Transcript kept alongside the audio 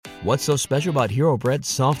What's so special about Hero Bread's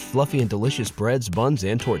soft, fluffy, and delicious breads, buns,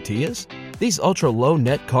 and tortillas? These ultra-low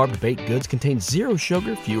net-carb baked goods contain zero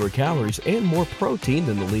sugar, fewer calories, and more protein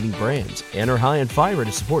than the leading brands, and are high in fiber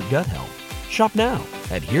to support gut health. Shop now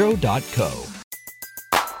at Hero.co.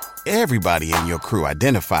 Everybody in your crew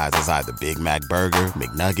identifies as either Big Mac Burger,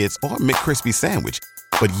 McNuggets, or McCrispy Sandwich.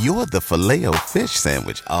 But you're the Filet-O-Fish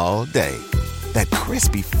Sandwich all day. That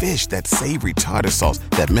crispy fish, that savory tartar sauce,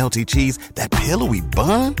 that melty cheese, that pillowy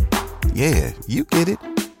bun. Yeah, you get it.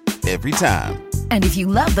 Every time. And if you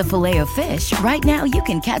love the Filet-O-Fish, right now you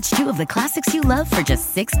can catch two of the classics you love for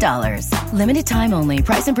just $6. Limited time only.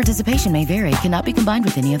 Price and participation may vary. Cannot be combined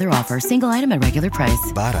with any other offer. Single item at regular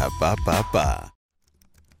price. Ba-da-ba-ba-ba.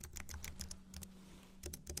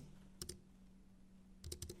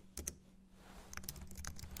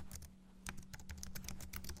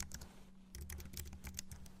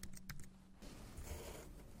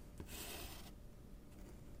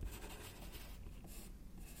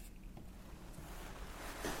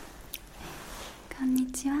こんに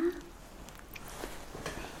ちは。は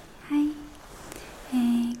い、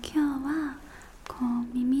今日は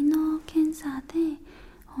耳の検査で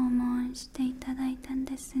訪問していただいたん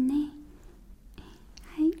ですね。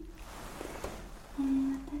はい、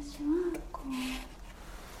私は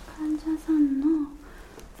患者さんの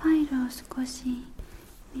ファイルを少し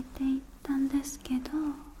見ていったんですけど、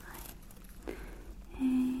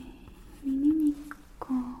耳に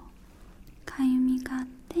かゆみがあっ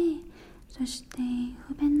て、そして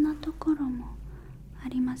不便なところもあ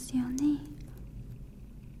りますよね。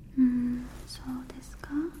そうですか。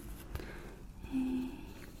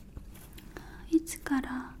いつか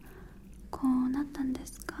らこうなったんで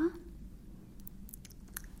すか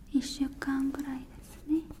？1週間ぐらいです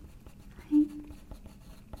ね。はい。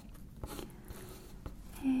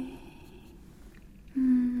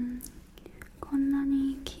こんな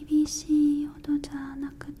に厳しいほどじゃな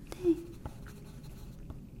くて、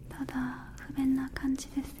ただ不便な感じ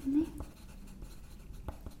ですね。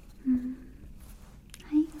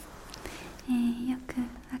はい、よく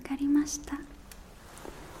わかりました。今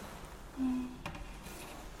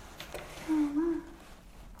日は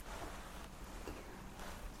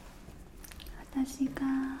私が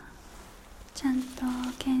ちゃんと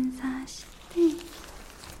検査して、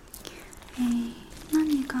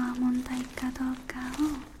何が問題かどうかを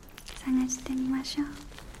探してみましょう。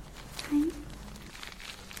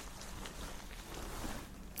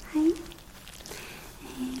はい、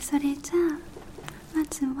それじゃあま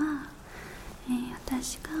ずは、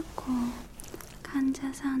私が患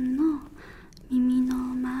者さんの耳の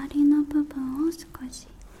周りの部分を少し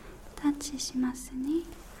タッチしますね。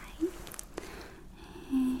は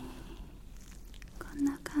い、こん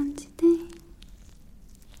な感じで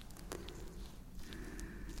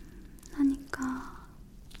何か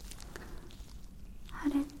腫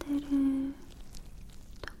れてる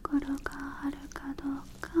ところがあるかどう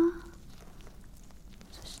か、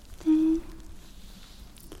そして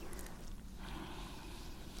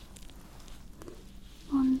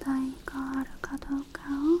問題があるかどうか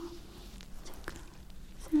をチェック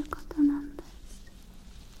することなんです。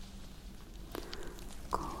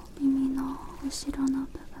耳の後ろの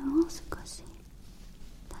部分を少し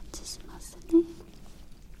タッチしますね。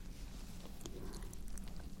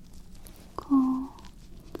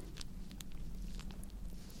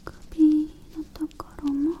首のとこ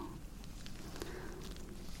ろも、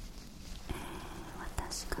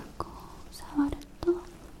私が触ると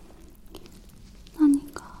何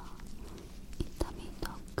か痛みと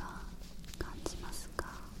か感じますか？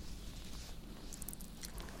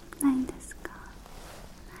ないですか？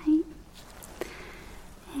はい。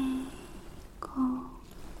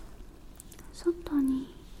外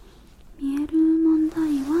に見える問題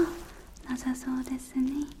はなさそうです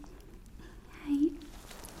ね。はい。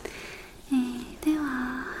で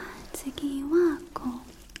は次は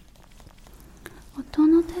音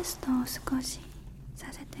のテストを少しさ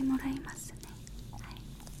せてもらいますね。はい、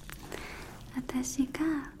私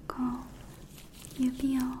が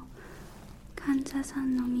指を患者さ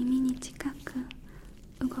んの耳に近く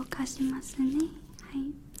動かしますね。は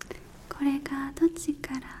い、これがどっち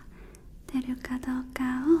から出るかどうか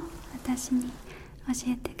を私に教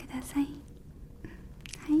えてください。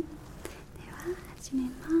はい、では始めま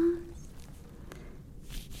す。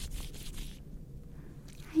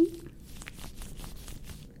はい、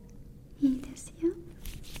いいですよ。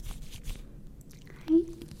はい、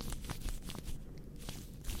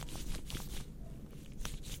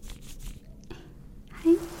は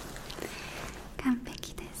い、完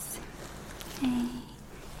璧です。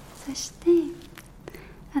そして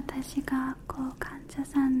私が患者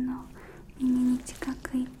さんの耳に近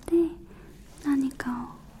くいて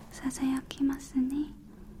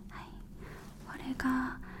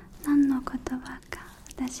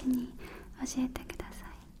私に教えてください。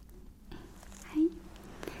はい、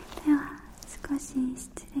では少し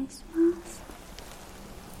失礼します。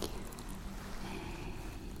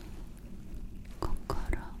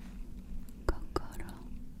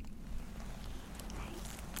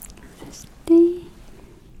そして猫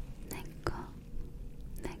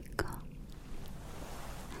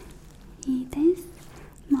いいです。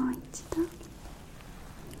もう一度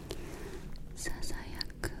ささや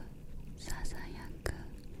くは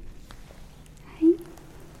い、言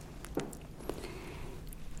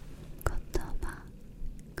葉は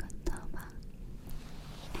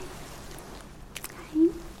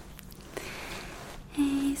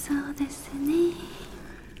い、そうですね、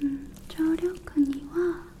聴力に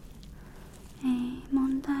は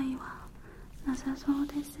問題はなさそう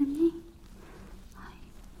ですね。はい、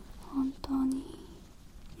本当に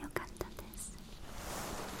良かったです。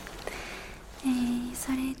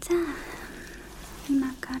それじゃあ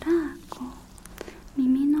今から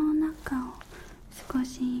耳の中を少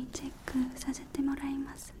しチェックさせてもらい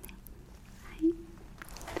ますね。はい、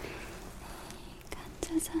患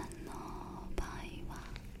者さんの場合は、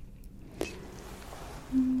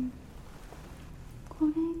こ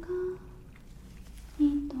れがいい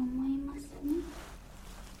と思いますね。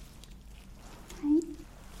はい、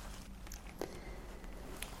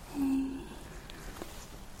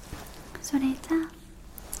それじゃあ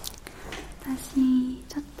私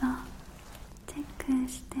ちょっとチェック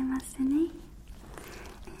してますね。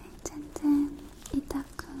全然痛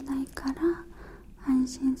くないから安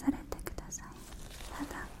心されてください。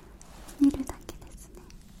ただ見るだけですね。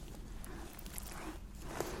は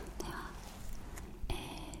い、では、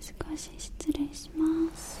少し失礼しま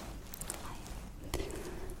す。はい、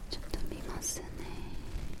ちょっと見ますね。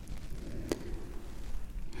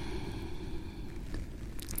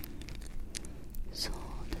そう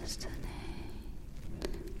ですね、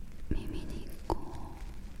耳に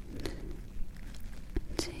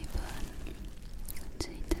随分つい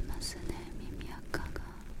てますね、耳垢が。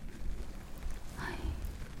はい、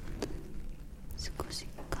少し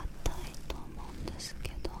硬いと思うんです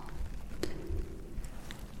けど、はい、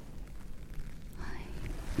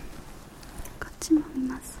こっちも見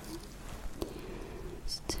ますね。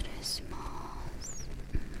失礼します。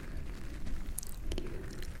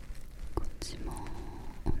こっちも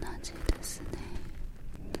同じですね。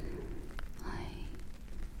はい、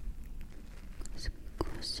少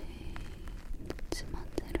し詰まっ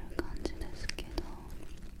てる感じですけど、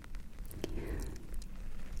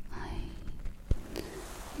はい、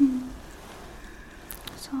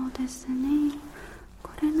そうですね、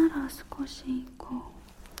これなら少し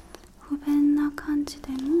不便な感じで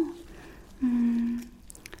も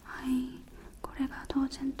はい、これが当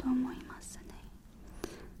然と思いますね。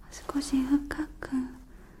少し深く、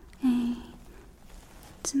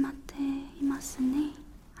詰まっていますね。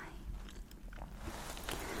はい、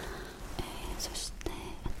そして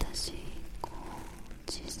私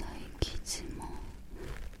小さい傷も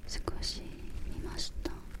少し見まし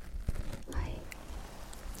た。はい、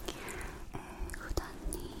普段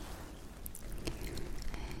に、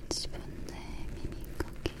自分で耳か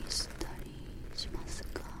きしたりします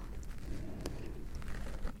か？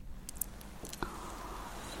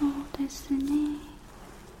そうですね、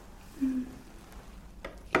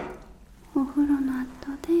お風呂の後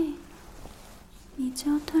で水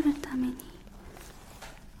を取るために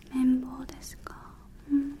綿棒ですか？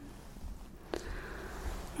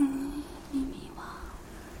耳は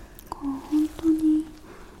本当に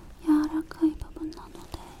柔らかい部分なので、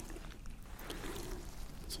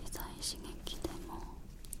小さい刺激でも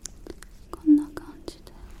こんな感じ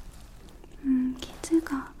で、傷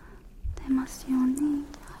が出ますよね。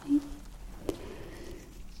はい、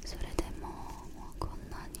それでもこん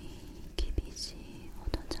なに厳しいほ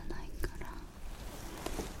どじゃないから、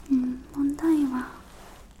問題は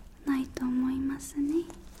ないと思いますね。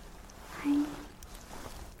はい、耳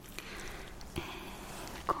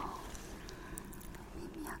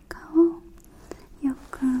垢をよ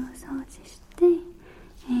く掃除して、よ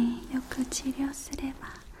く治療すれば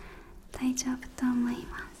大丈夫と思い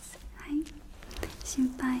ます。はい、心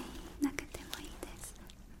配なくてもいいです。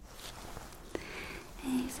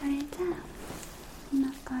それじゃあ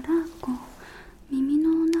今から耳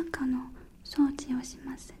の中の掃除をし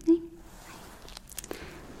ますね。はい、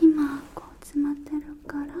今詰まってる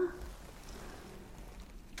から、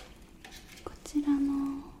こちら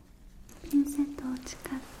のピンセットを使っ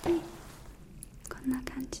てこんな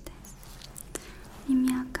感じです。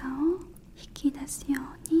耳垢を引き出すよ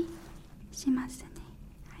うにしますね。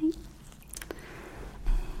はい、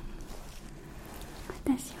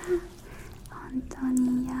私は本当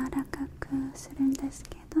に柔らかくするんです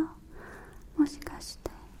けど、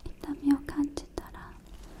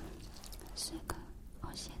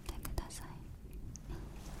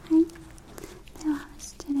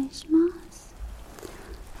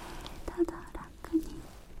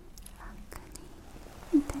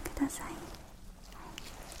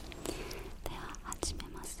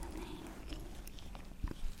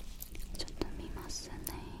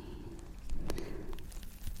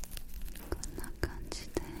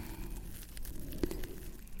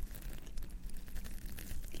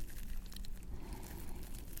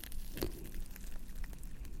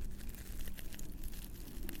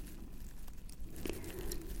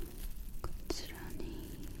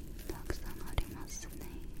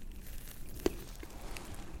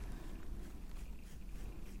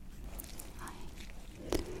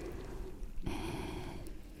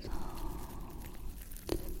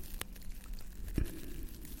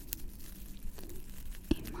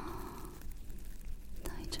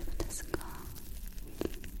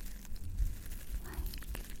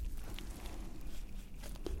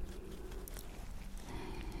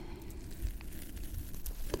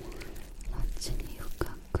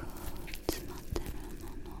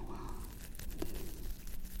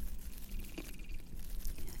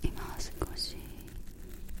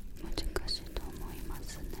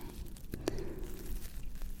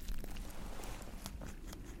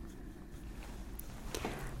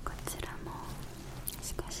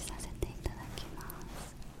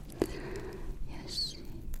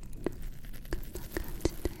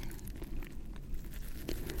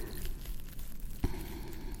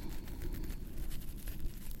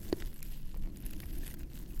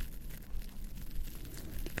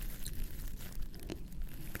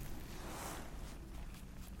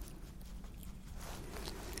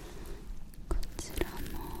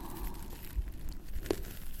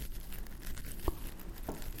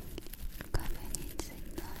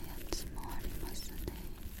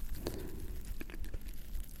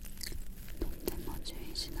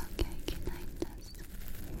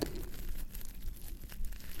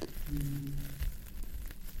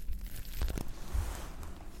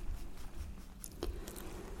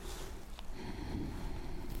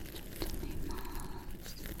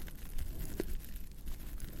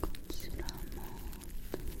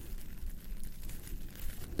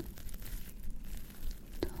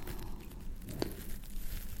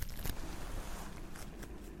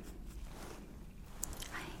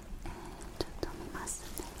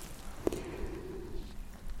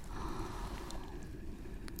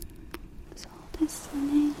です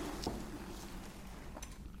ね。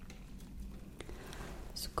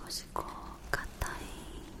少しこう硬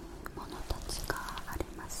いものたちがあり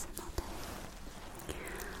ますので、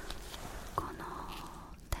この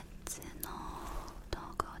鉄の道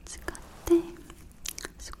具を使って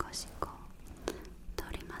少しこう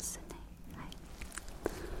取りますね。はい、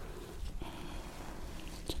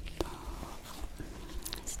ちょっと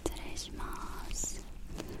失礼します。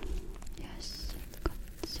よし、こっ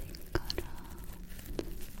ちから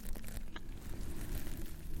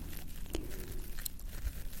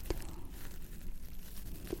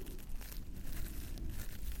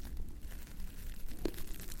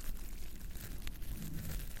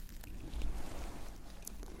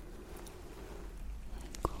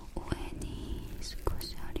上に少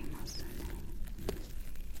しありますね。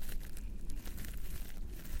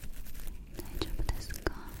大丈夫です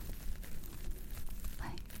か？はい。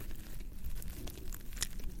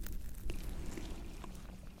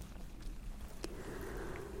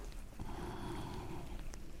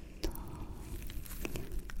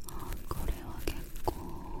これは結構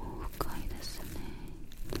深いですね。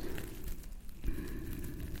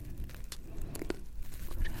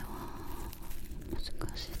これは難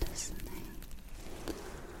しいですね。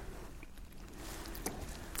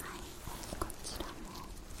はい、こちらも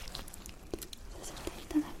させてい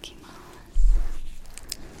ただきます。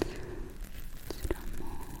こちらも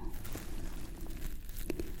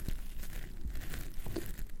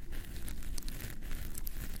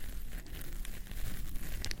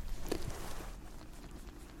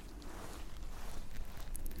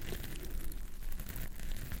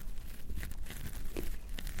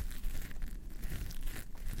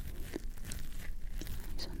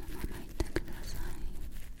そのままいってください。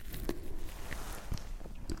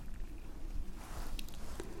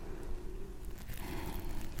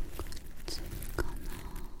こっちかな。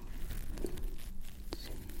ず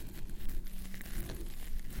い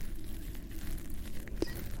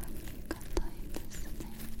ぶん硬いですね。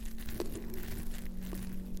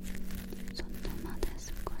そのまで少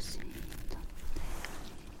し取っ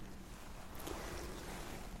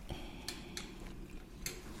て、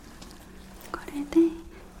これで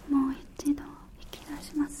もう一度引き出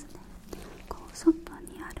しますね。こう外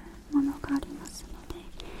にあるものがありますので、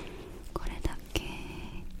これだけ、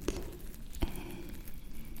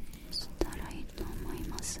したらいいと思い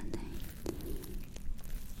ますね。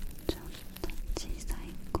ちょっと小さ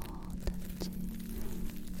い子たち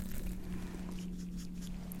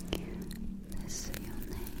ですよね。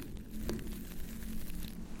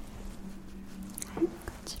はい、こ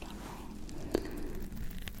ちらも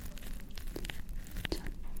ちょっ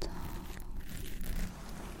と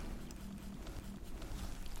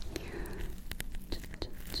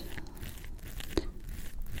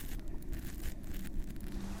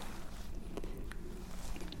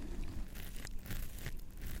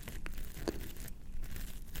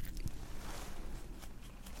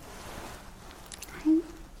は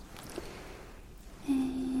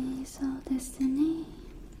い、そうですね。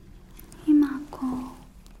今こう、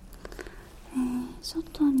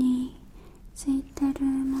外についてる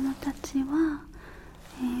ものたちは、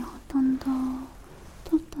ほとんど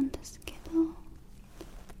取ったんですけど、は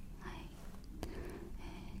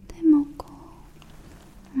い、でもこ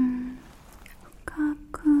う、深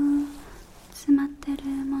く詰まってる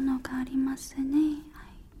ものがありますね。はい、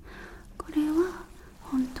これは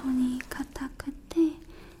本当に硬くて、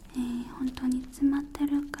本当に詰まって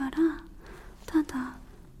るから、ただ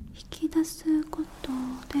引き出すこと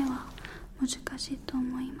では難しいと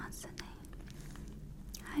思いますね。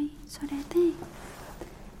はい、それで、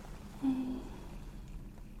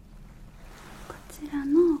こちら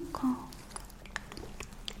のこ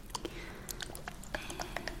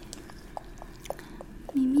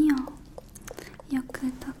う、耳をよく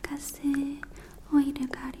溶かすオイル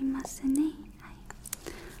がありますね。はい、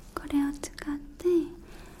これを使って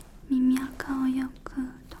耳垢をよく溶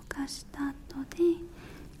かした後で、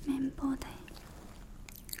綿棒で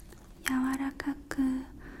柔らかく、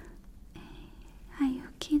はい、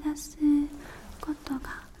吹き出すこと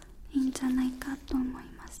がいいんじゃないかと思い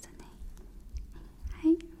ますね。は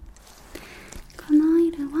い、このオ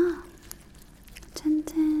イルは全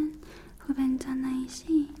然不便じゃない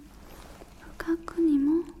し、深くに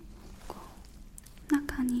もこう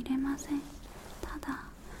中に入れません。ただ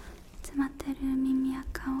詰まってる耳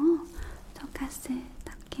垢を溶かす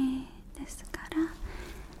だけですから、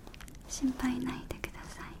心配ないでくだ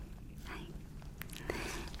さい。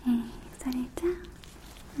はい、それじゃ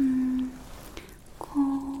こ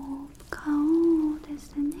う顔で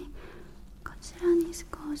すね。こちらに少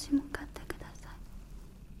し向かってくださ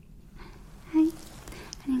い。はい、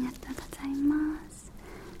ありがとうございます。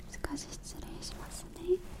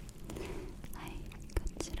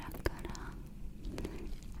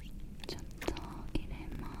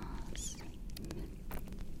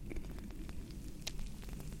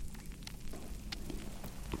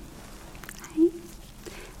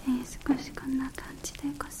少しこんな感じで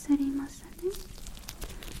こすりますね。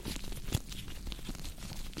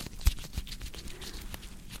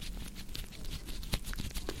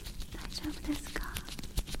大丈夫ですか？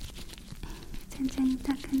全然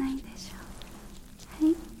痛くないでしょう。は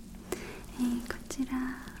い、こちら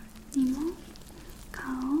にも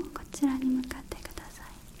顔をこちらに向かってくださ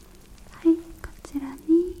い。はい、こちら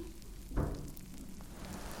に。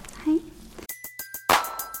はい。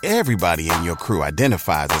Everybody in your crew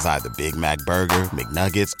identifies as either Big Mac Burger,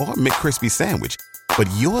 McNuggets, or McCrispy Sandwich. But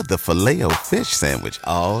you're the Filet-O-Fish Sandwich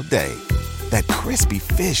all day. That crispy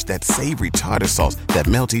fish, that savory tartar sauce, that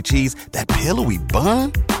melty cheese, that pillowy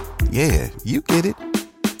bun. Yeah, you get it.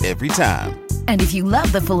 Every time. And if you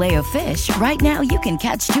love the Filet-O-Fish, right now you can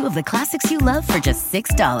catch two of the classics you love for just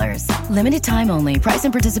 $6. Limited time only. Price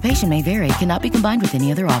and participation may vary. Cannot be combined with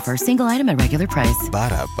any other offer. Single item at regular price.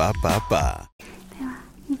 Ba-da-ba-ba-ba. では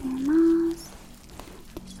入れます。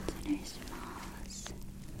失礼します。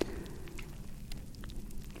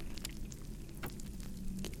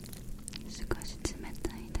少し冷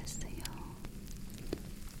たいですよ。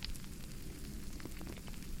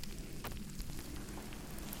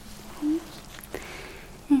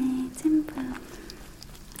はい、全部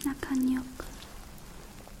中によく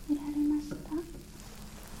入れられました。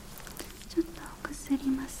ちょっとこすり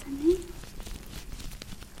ますね。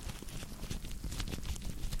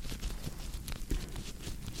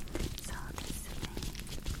そうですね。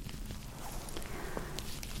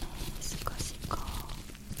少しこう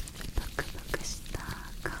ブクブクした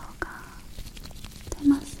顔が出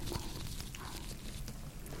ますね。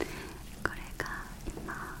これが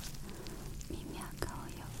今耳垢を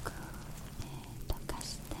よく、溶か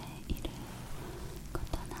しているこ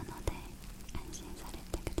となので安心され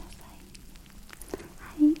てください。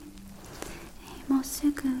はい、もうす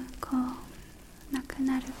ぐこうなく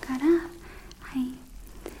なるから、はい、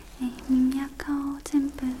耳垢を全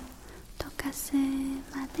部溶かす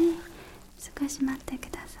まで少し待ってく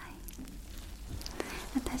ださい。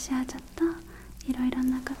私はちょっといろいろ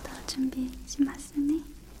なことを準備しますね。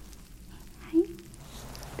はい、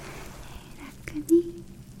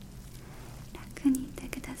楽にいて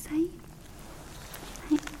ください。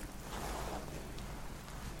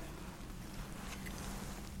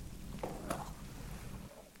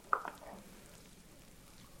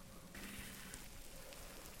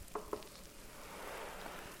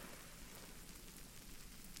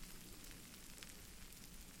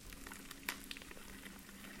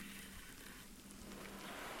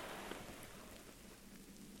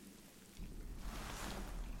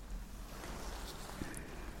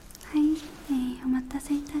はい、はい、お待た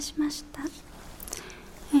せいたしました。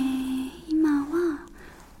今は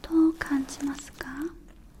どう感じますか？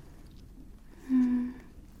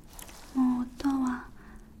もう音は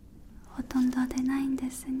ほとんど出ないんで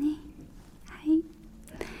すね。はい、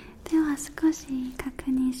では少し確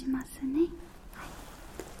認しますね。はい、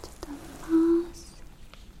ちょっと見ます。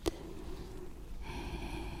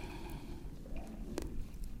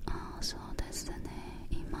そうですね。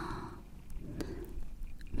今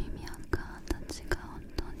耳垢たちが本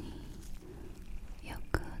当によ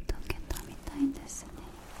く溶けたみたいですね。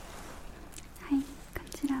はい、こ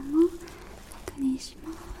ちらも確認し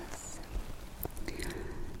ます。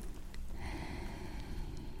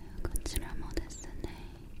こちらもですね、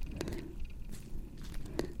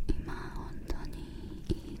今本当に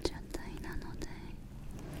いい状態なので、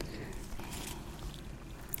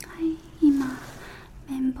はい、今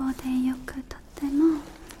綿棒でよくとっても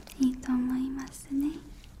いいと思いますね。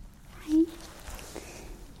はい、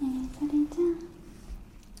それじゃ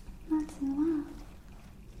あまずは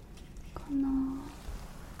この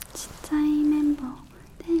ちっちゃい綿棒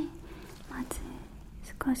でまず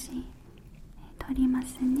少し取りま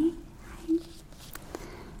すね。は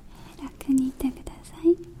い、楽にいてくださ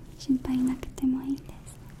い。心配なくてもいいです。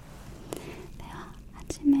では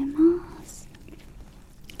始めます。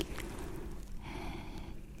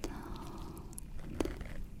こ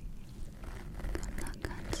んな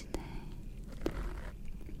感じで、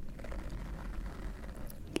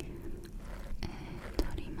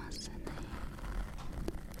取りますね。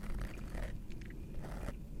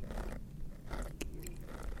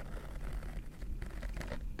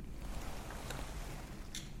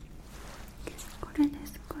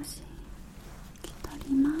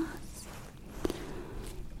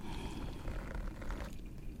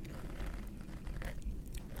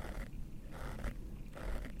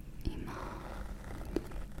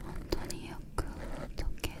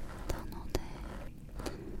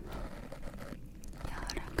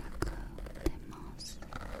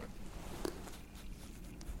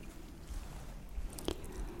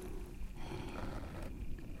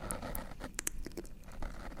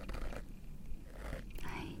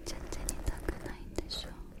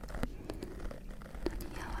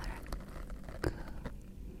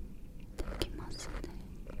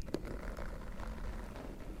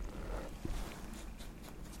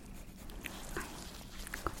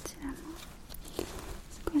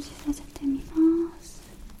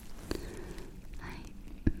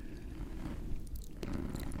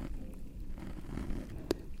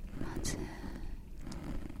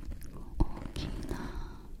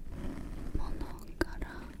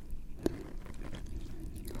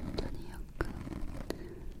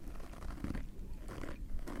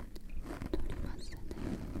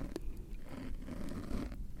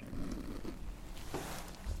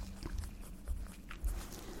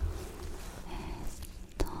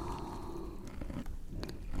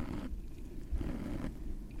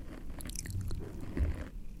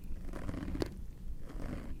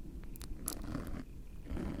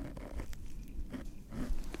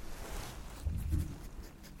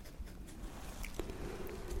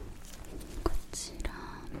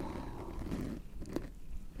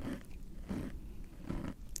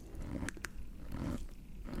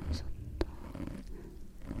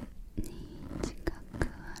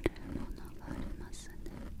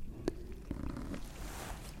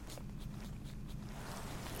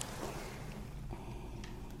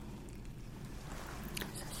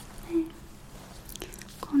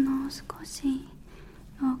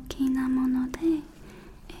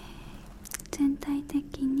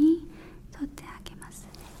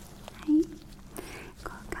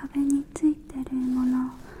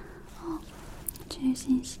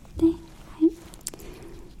心して、はい、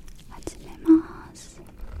始めます。こ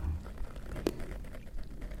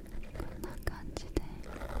んな感じで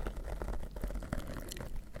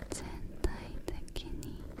全体的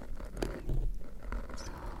にそっ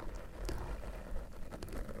と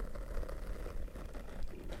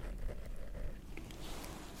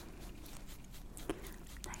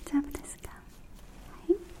大丈夫ですか？は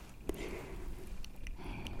い、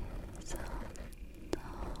そっと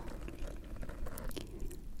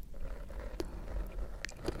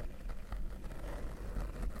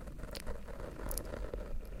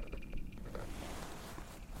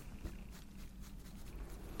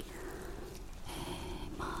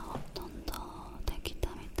ほとんどできた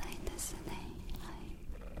みたいですね。はい、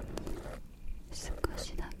少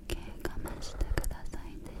しだけ我慢してくださ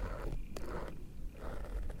いね。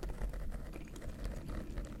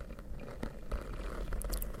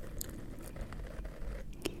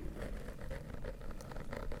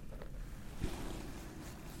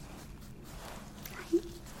はい、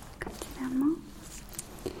こちらも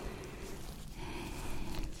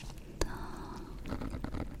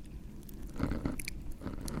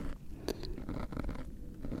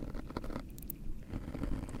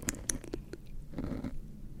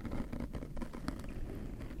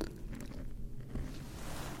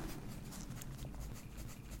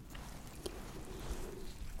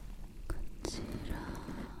こちらも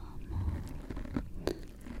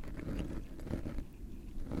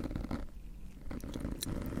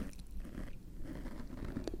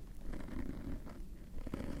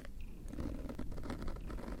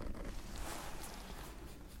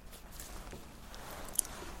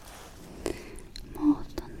もうほ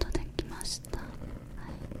とんどできました。はい、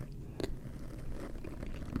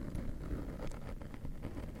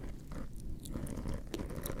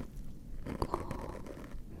こう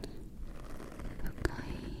深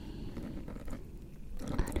い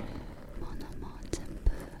あるものも全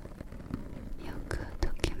部よく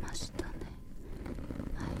溶けましたね。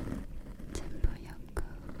はい、全部よく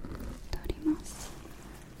取ります。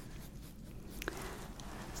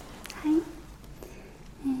はい、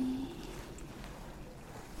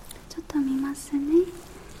ちょっと見ますね。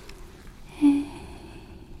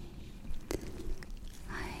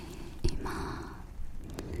はい、今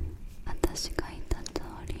私が言った通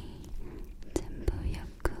り全部よ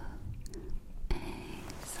く、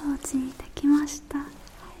掃除できました。はい、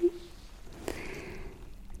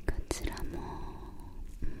こちらも、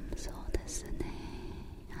そうですね。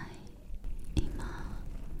はい、今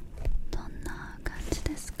どんな感じ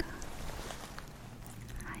ですか？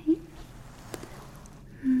はい、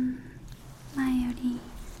前より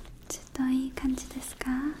ずっといい感じですか？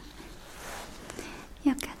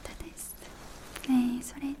よかったです。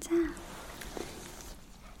それじゃあ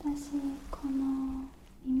私この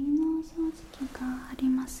耳の掃除機があり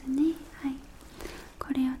ますね。はい、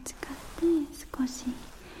これを使って少し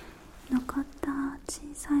残った小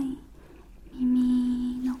さい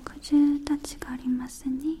耳のくじゅたちがあります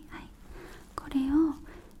ね。はい、これを、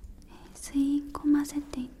吸い込ませ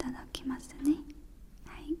ていただきますね。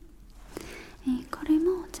はい、これ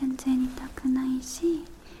も全然痛くないし、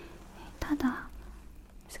ただ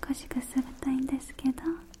少しくすぐったいんですけど、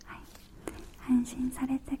はい、安心さ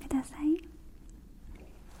れてください。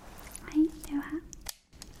はい、では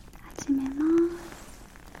始めま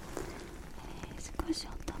す。少し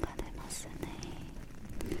音が出ますね。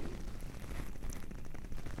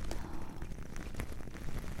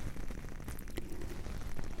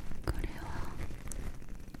これは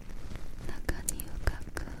中に深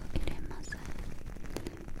く入れません。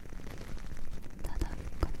ただ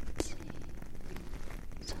こっちち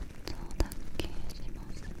ょっとだけしま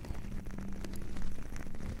すね。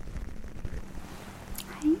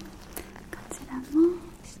はい、こちらも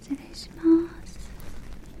失礼します。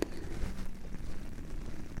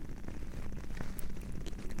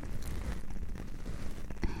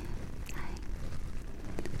はい、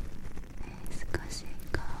少し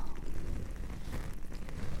こ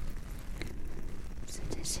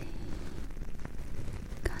う涼しい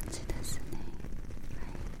感じですね。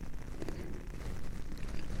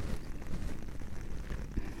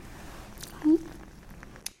はい、はい、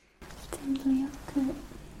全部よくで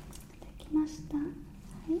きました。は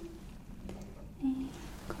い、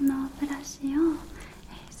このブラシを、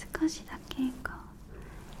少しだけこ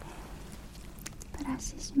う、ブラ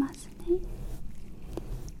シしますね。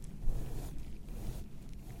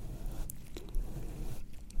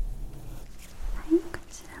はい、こ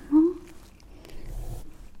ちらも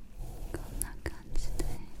こんな感じで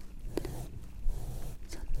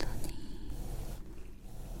外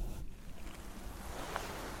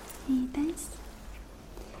にいいです。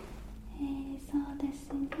そうです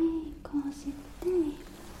にこうして、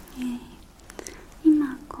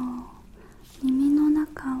今こう耳の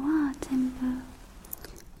中は全部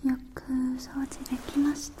よく掃除でき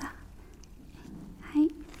ました。はい、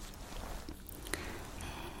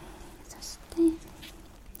そして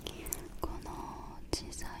この小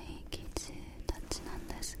さい生地たちなん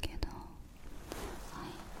ですけど、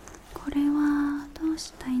これはどう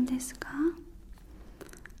したいんですか？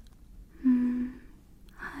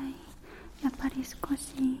はい、やっぱり少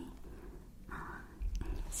し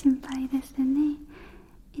心配ですね。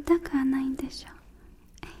痛くはないんでしょう。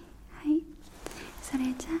はい、それ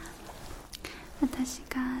じゃあ私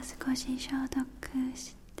が少し消毒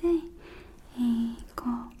して、こ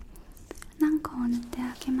う軟膏を塗って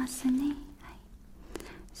あげますね。はい、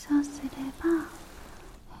そうすれば、は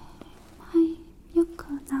い、よく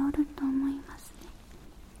治ると思いますね。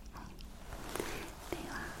はい、で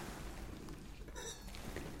は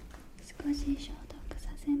少し消毒さ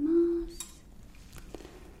せます。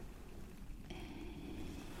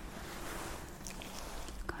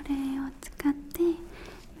これを使って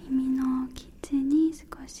耳の傷に少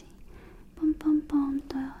しポンポンポン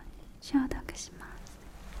と消毒しま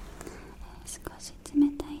す。少し冷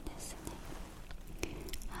たいですね。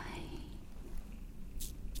はい、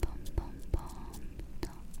ポンポンポンと、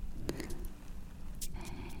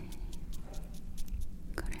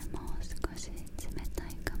これも少し冷たい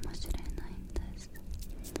かもしれないんです。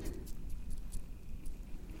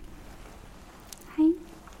はい、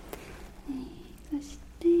そし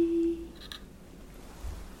て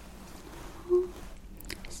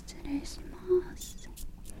失礼します。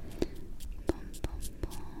ポンポンポ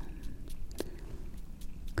ン、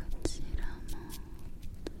こちらも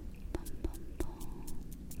ポンポンポン。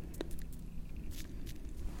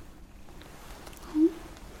は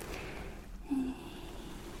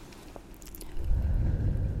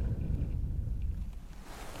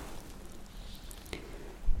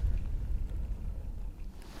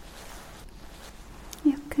い、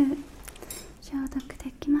よく消毒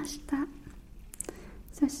できました。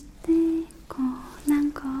そしてこう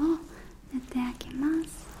軟膏を塗ってあげま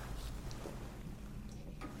す。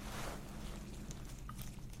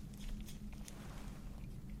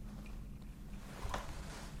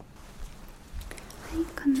はい、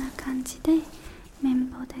こんな感じで綿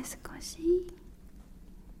棒で少し、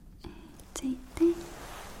ついて、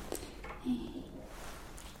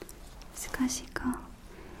少しこ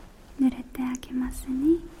う濡れてあげます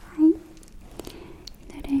ね。はい、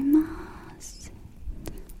濡れます。こ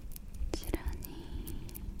ちらに、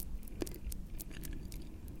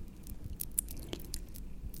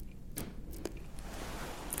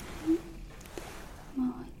はい、も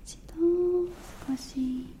う一度少し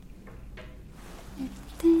塗っ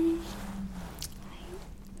て、はい、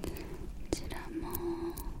こちらも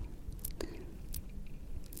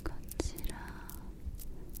こちら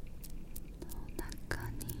の中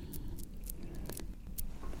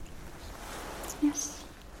に、よし、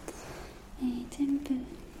全部よ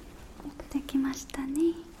くできましたね。は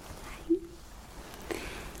い、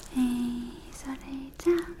それじ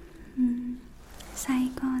ゃあ、最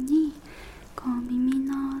後にこう耳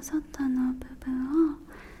の外の部分を、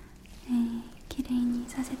きれいに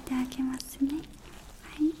させてあげますね。は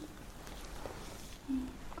い、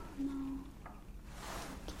この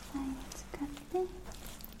機材を使って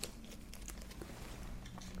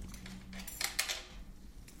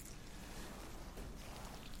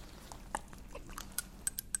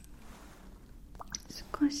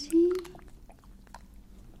少し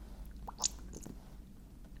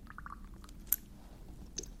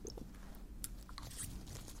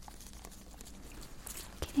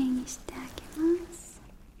きれいにしてあげます。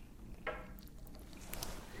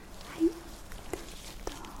はい、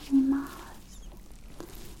見ます。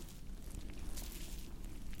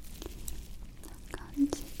こんな感じで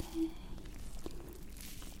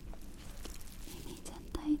耳全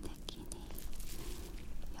体的に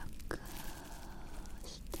よく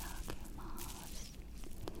してあげます。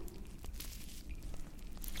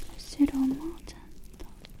後ろもちゃんと、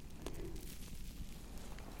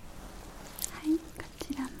はい、こ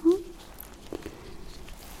ちらも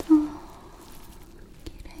き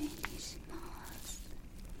れいにします。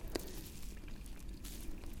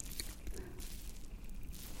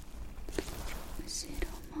後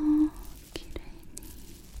ろもきれいに、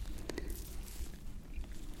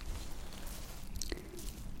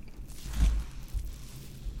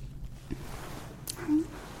は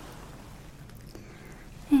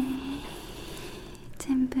い、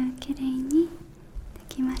全部きれいにで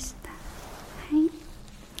きました。はい、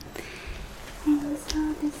そう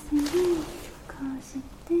ですね、こうし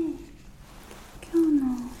て今日の、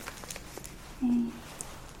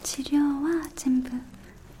治療は全部終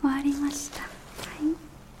わりました。はい、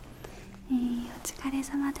お疲れ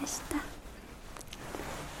様でした。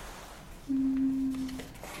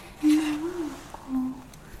今は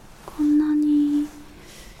こんなに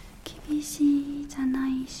厳しいじゃな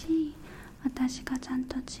いし、私がちゃん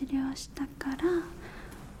と治療したから、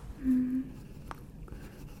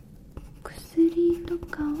薬と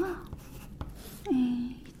かは、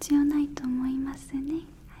必要ないと思いますね。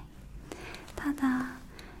はい、ただ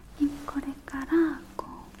これから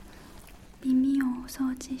耳を掃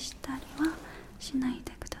除したりはしない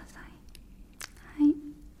でください。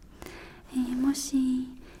はい、もし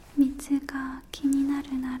水が気にな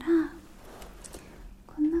るなら、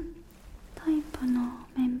こんなタイプの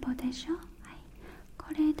綿棒でしょ。はい、こ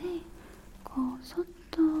れで外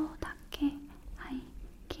だけ、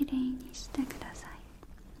きれいにしてください。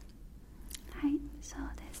はい、そう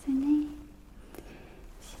ですね。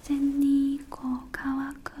自然に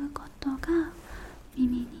乾くことが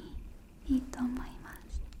耳にいいと思いま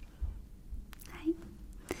す。はい、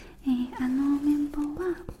綿棒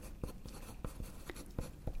は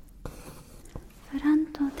ブラン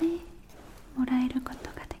ドでもらえること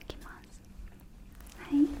ができます。は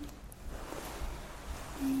い、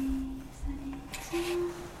それ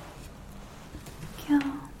じゃあ今日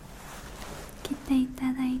来てい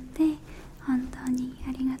ただいて本当に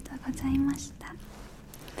ありがとうございました。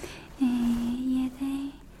家で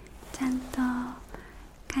ちゃんと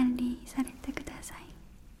管理されてください。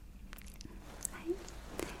はい、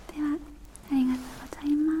ではありがとうござ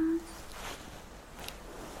います。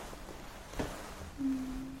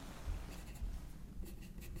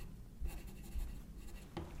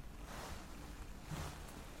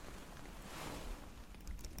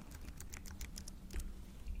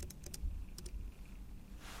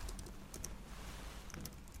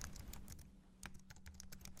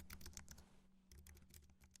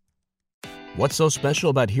What's so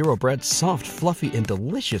special about Hero Bread's soft, fluffy, and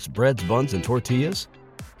delicious breads, buns, and tortillas?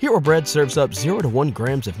 Hero Bread serves up 0 to 1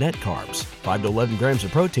 grams of net carbs, 5 to 11 grams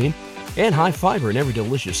of protein, and high fiber in every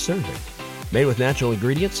delicious serving. Made with natural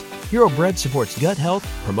ingredients, Hero Bread supports gut health,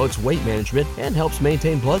 promotes weight management, and helps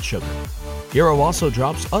maintain blood sugar. Hero also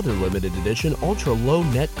drops other limited edition ultra-low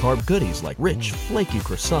net carb goodies like rich, flaky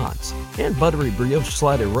croissants and buttery brioche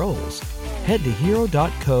slider rolls. Head to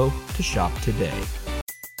hero.co to shop today.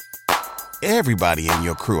 Everybody in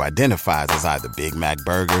your crew identifies as either Big Mac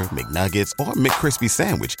Burger, McNuggets, or McCrispy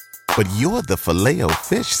Sandwich. But you're the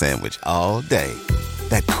Filet-O-Fish Sandwich all day.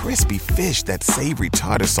 That crispy fish, that savory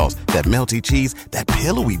tartar sauce, that melty cheese, that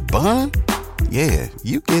pillowy bun. Yeah,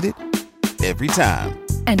 you get it. Every time.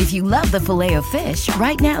 And if you love the Filet-O-Fish,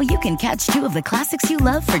 right now you can catch 2 of the classics you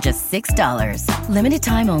love for just $6. Limited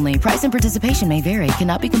time only. Price and participation may vary.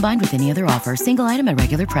 Cannot be combined with any other offer. Single item at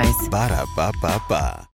regular price. Ba-da-ba-ba-ba.